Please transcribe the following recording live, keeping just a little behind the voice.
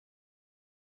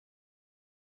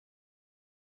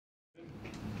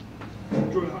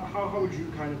Jordan, how would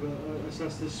you kind of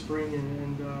assess this spring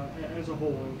and as a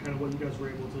whole, and kind of what you guys were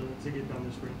able to get done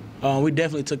this spring? We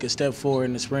definitely took a step forward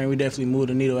in the spring. We definitely moved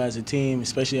the needle as a team,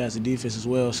 especially as a defense as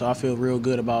well. So I feel real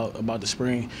good about the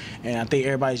spring, and I think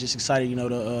everybody's just excited,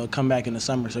 to come back in the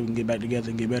summer so we can get back together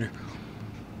and get better.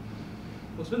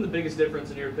 What's been the biggest difference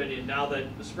in your opinion now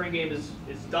that the spring game is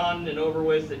done and over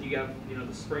with, and you have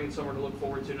the spring and summer to look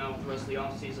forward to now with the rest of the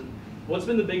off season? What's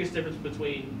been the biggest difference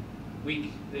between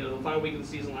the final week of the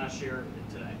season last year and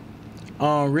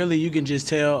today? Really, you can just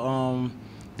tell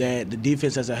that the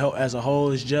defense as a whole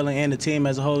is gelling, and the team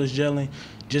as a whole is gelling.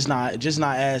 Just not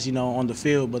as on the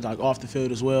field, but like off the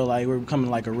field as well. Like we're becoming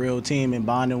like a real team and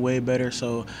bonding way better.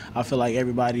 So I feel like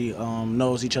everybody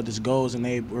knows each other's goals, and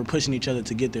we're pushing each other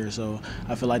to get there. So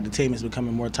I feel like the team is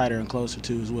becoming more tighter and closer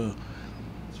too as well.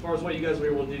 As far as what you guys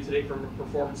were able to do today from a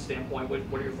performance standpoint,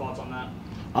 what are your thoughts on that?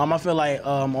 I feel like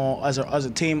as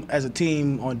a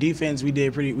team on defense, we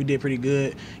did pretty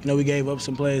good. We gave up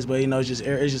some plays, but it's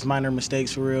just minor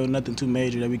mistakes for real, nothing too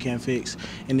major that we can't fix.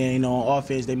 And then on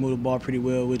offense, they moved the ball pretty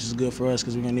well, which is good for us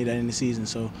because we're gonna need that in the season.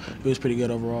 So it was pretty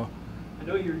good overall. I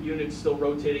know your unit's still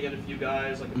rotating in a few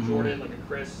guys, like a Jordan, like a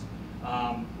Chris.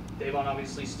 Davon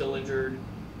obviously still injured.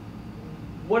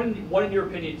 What in your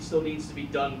opinion still needs to be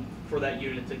done for that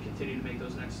unit to continue to make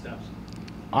those next steps?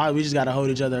 We just got to hold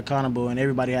each other accountable, and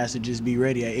everybody has to just be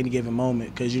ready at any given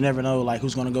moment because you never know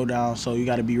who's going to go down. So you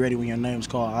got to be ready when your name's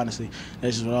called. Honestly,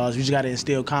 that's just what I was. We just got to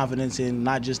instill confidence in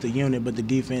not just the unit but the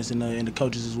defense and the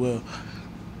coaches as well.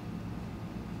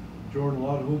 Jordan, a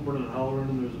lot of hooping and hollering,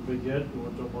 and there's a big hit. You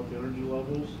want to talk about the energy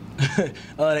levels?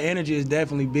 The energy is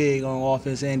definitely big on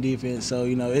offense and defense. So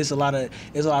it's a lot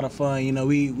of fun.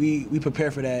 We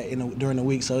prepare for that during the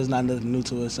week, so it's not nothing new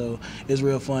to us. So it's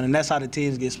real fun, and that's how the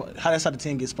team gets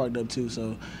sparked up too.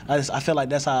 So I feel like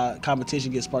that's how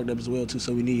competition gets sparked up as well too.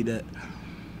 So we need that.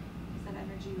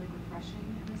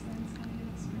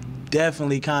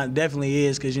 Definitely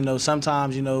is, because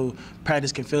sometimes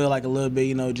practice can feel like a little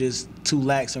bit just too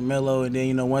lax or mellow, and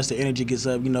then once the energy gets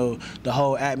up, the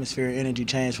whole atmosphere and energy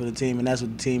change for the team, and that's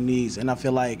what the team needs. And I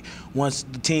feel like once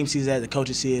the team sees that, the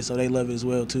coaches see it, so they love it as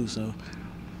well too. So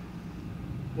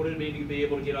what did it mean to be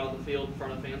able to get on the field in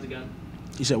front of fans again?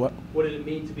 You said what? What did it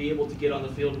mean to be able to get on the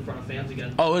field in front of fans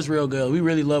again? Oh, it's real good. We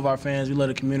really love our fans. We love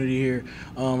the community here.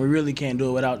 We really can't do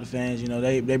it without the fans.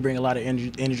 They bring a lot of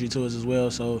energy to us as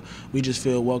well. So we just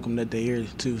feel welcome that they're here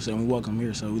too. So we welcome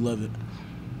here. So we love it.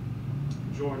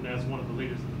 Jordan, as one of the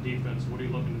leaders of the defense, what are you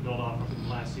looking to build off of from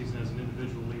last season as an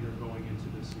individual leader going into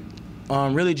this season?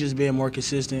 Really just being more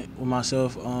consistent with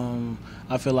myself.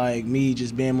 I feel like me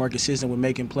just being more consistent with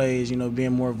making plays,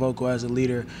 being more vocal as a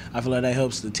leader, I feel like that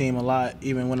helps the team a lot.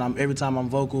 Even when every time I'm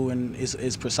vocal and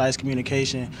it's precise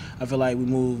communication, I feel like we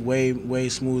move way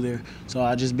smoother. So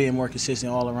I just being more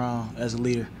consistent all around as a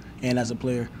leader and as a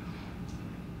player.